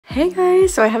Hey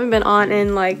guys, so I haven't been on in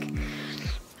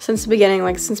since the beginning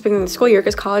of the school year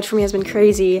because college for me has been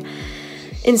crazy,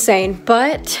 insane.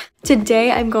 But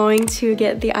today I'm going to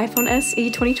get the iPhone SE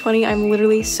 2020. I'm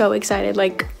literally so excited.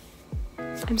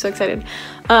 I'm so excited.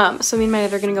 So me and my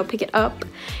dad are gonna go pick it up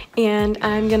and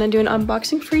I'm gonna do an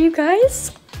unboxing for you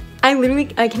guys.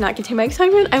 I cannot contain my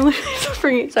excitement. I'm literally so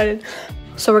freaking excited.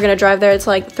 So we're gonna drive there. It's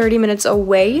like 30 minutes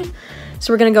away.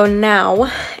 So we're gonna go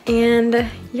now, and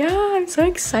yeah, I'm so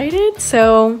excited.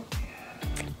 So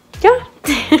yeah,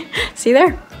 see you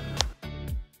there.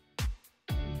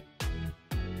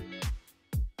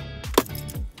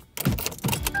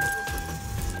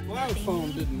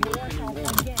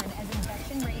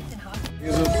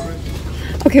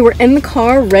 Okay, we're in the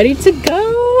car, ready to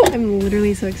go. I'm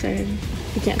literally so excited.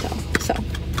 You can't tell, so.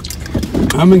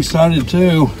 I'm excited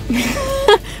too.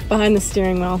 Behind the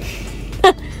steering wheel.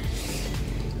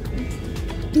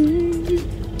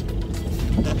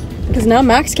 Because now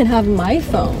Max can have my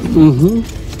phone.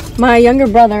 My younger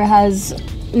brother has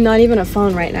not even a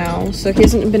phone right now, so he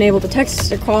hasn't been able to text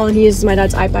or call, and he uses my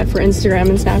dad's iPad for Instagram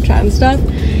and Snapchat and stuff.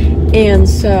 And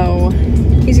so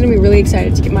he's gonna be really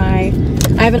excited to get I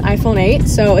have an iPhone 8,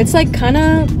 so it's like kind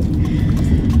of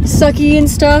sucky and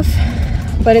stuff,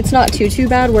 but it's not too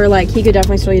bad, where he could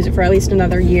definitely still use it for at least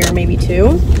another year, maybe 2.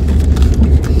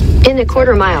 In a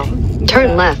quarter mile,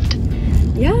 turn left.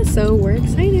 Yeah, so we're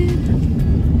excited.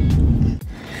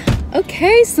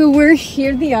 Okay, so we're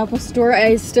here at the Apple store.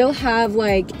 I still have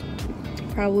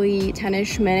probably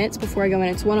 10-ish minutes before I go in.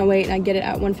 It's 1:08 and I get it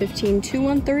at 1:15 to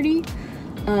 1:30.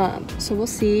 So we'll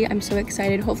see. I'm so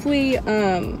excited. Hopefully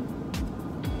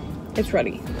it's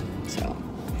ready. So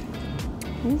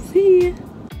we'll see.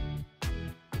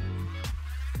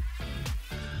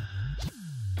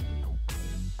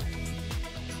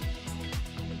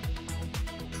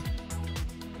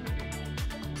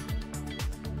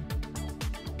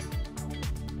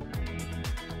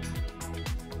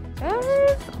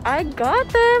 Guys, I got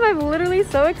them. I'm literally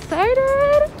so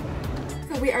excited.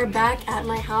 So we are back at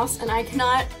my house and I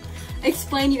cannot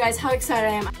explain you guys how excited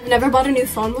I am. I've never bought a new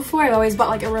phone before. I've always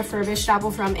bought a refurbished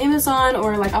Apple from Amazon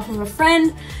or off of a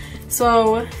friend.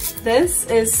 So this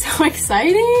is so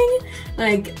exciting.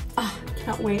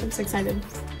 Can't wait. I'm so excited.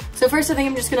 So first I think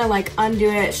I'm just gonna undo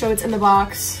it, show what's in the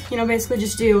box, basically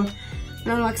just do an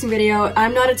unboxing video.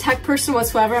 I'm not a tech person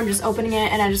whatsoever. I'm just opening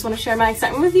it and I just want to share my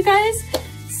excitement with you guys.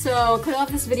 So click off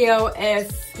this video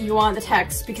if you want the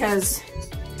text because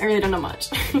I really don't know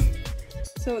much.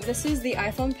 So this is the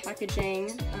iPhone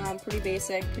packaging, pretty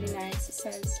basic, pretty nice. It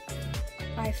says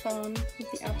iPhone with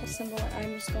the Apple symbol.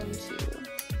 I'm just going to,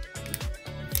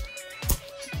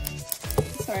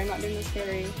 sorry, I'm not doing this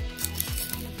very,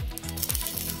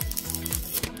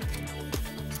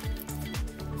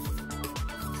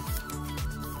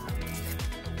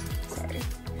 sorry.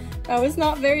 That was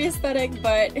not very aesthetic,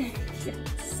 but yes.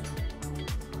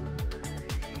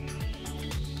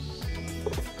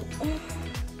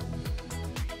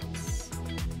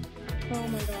 Oh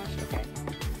my gosh, okay.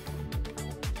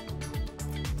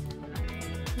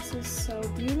 This is so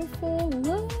beautiful,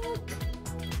 look!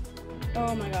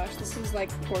 Oh my gosh, this is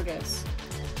gorgeous.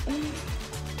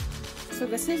 So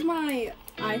this is my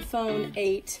iPhone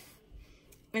 8,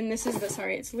 and this is the,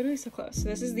 sorry, it's literally so close. So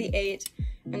this is the 8,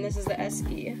 and this is the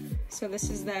SE. So this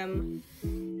is them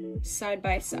side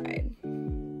by side.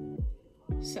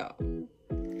 So,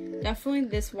 definitely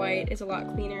this white is a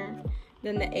lot cleaner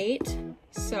than the 8,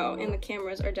 so, and the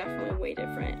cameras are definitely way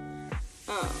different,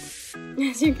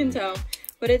 as you can tell,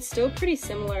 but it's still pretty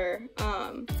similar,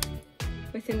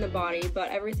 within the body, but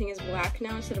everything is black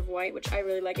now instead of white, which I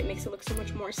really like. It makes it look so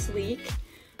much more sleek.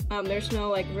 There's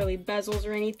no really bezels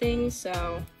or anything,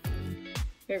 so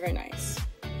very nice.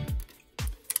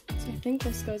 So I think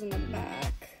this goes in the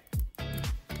back.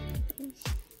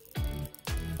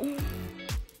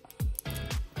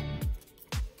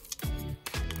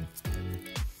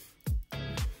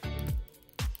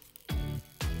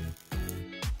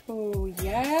 Oh,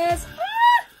 yes!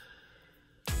 Ah!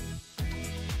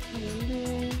 I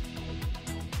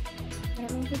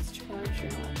don't know if it's charged or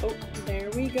not. Oh, there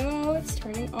we go. It's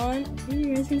turning on. Oh,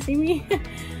 you guys can see me?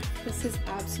 This is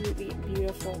absolutely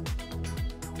beautiful.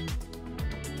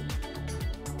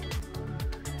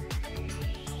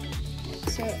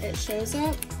 So it shows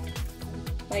up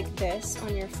like this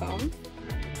on your phone.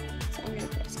 So I'm going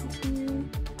to press continue.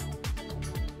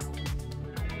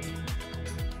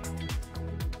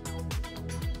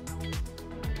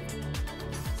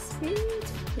 Sweet,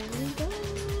 here we go.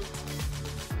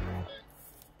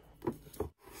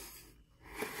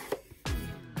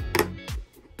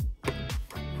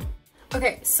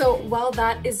 Okay, so while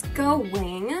that is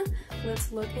going,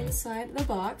 let's look inside the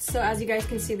box. So as you guys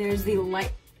can see, there's the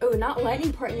not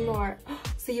lightning port anymore.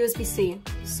 It's the USB-C.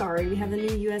 Sorry, we have the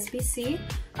new USB-C.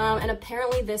 And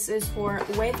apparently this is for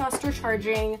way faster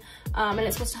charging, and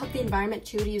it's supposed to help the environment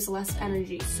too, to use less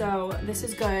energy. So this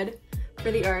is good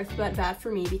for the earth, but bad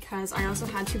for me because I also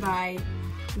had to buy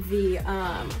the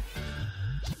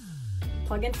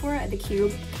plug-in for it, the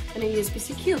cube, and a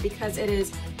USB-C cube, because it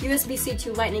is USB-C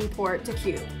to lightning port to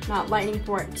cube, not lightning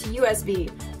port to USB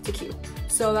to cube.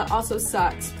 So that also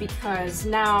sucks because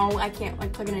now I can't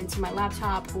like plug it into my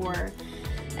laptop or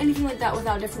anything like that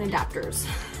without different adapters.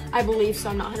 I believe so,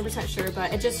 I'm not 100% sure,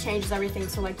 but it just changes everything.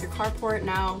 So like your car port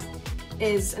now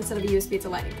is, instead of a USB, it's a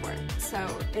lightning port. So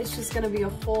it's just gonna be a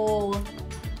whole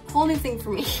new thing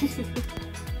for me.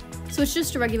 So it's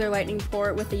just a regular lightning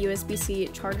port with a USB-C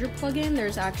charger plug-in.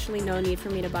 There's actually no need for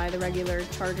me to buy the regular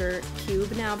charger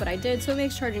cube now, but I did, so it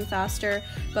makes charging faster.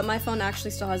 But my phone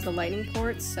actually still has the lightning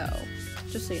port, so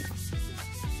just so you know.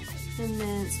 And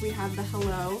then so we have the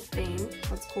hello thing,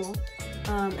 that's cool.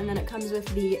 And then it comes with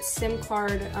the SIM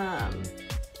card,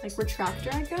 like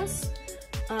retractor, I guess.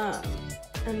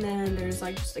 And then there's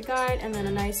like just a guide and then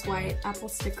a nice white Apple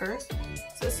sticker.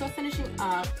 So it's still finishing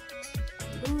up.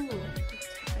 Ooh.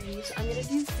 So I'm gonna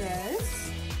do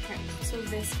this. Okay, so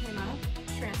this came up.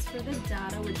 Transfer the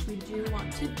data, which we do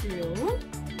want to do.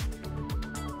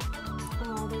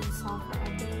 Oh, there's a software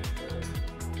update.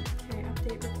 Okay,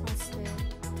 update requested.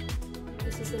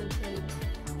 This is gonna take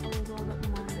a little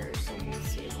bit longer, so we'll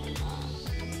see about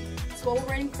that. So while we're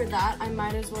waiting for that, I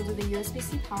might as well do the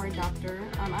USB-C power adapter.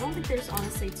 I don't think there's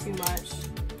honestly too much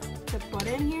to put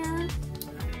in here.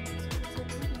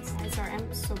 Sorry,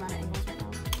 I'm so bad at angles right now.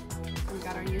 We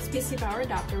got our USB-C power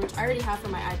adapter, which I already have for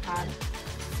my iPad,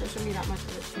 so it shouldn't be that much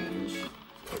of a change.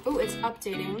 Oh, it's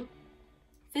updating.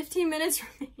 15 minutes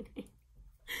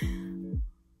remaining.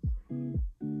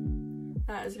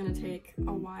 That is gonna take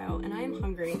a while, and I am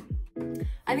hungry.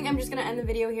 I think I'm just gonna end the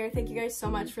video here. Thank you guys so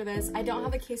much for this. I don't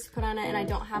have a case to put on it, and I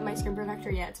don't have my screen protector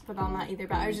yet to put on that either,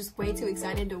 but I was just way too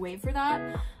excited to wait for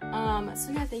that.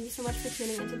 So yeah, thank you so much for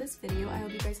tuning into this video. I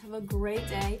hope you guys have a great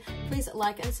day. Please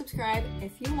like and subscribe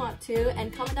if you want to,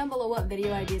 and comment down below what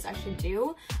video ideas I should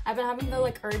do. I've been having the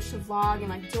like urge to vlog and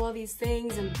like do all these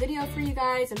things and video for you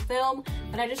guys and film,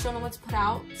 but I just don't know what to put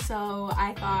out. So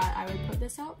I thought I would put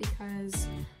this out because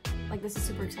like this is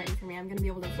super exciting for me. I'm gonna be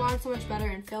able to vlog so much better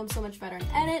and film so much better and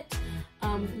edit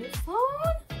with a new phone.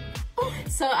 Oh,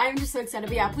 so I'm just so excited.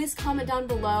 But yeah, please comment down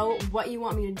below what you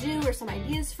want me to do or some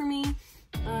ideas for me.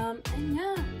 And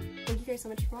yeah, thank you guys so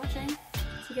much for watching.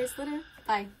 See you guys later.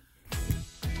 Bye.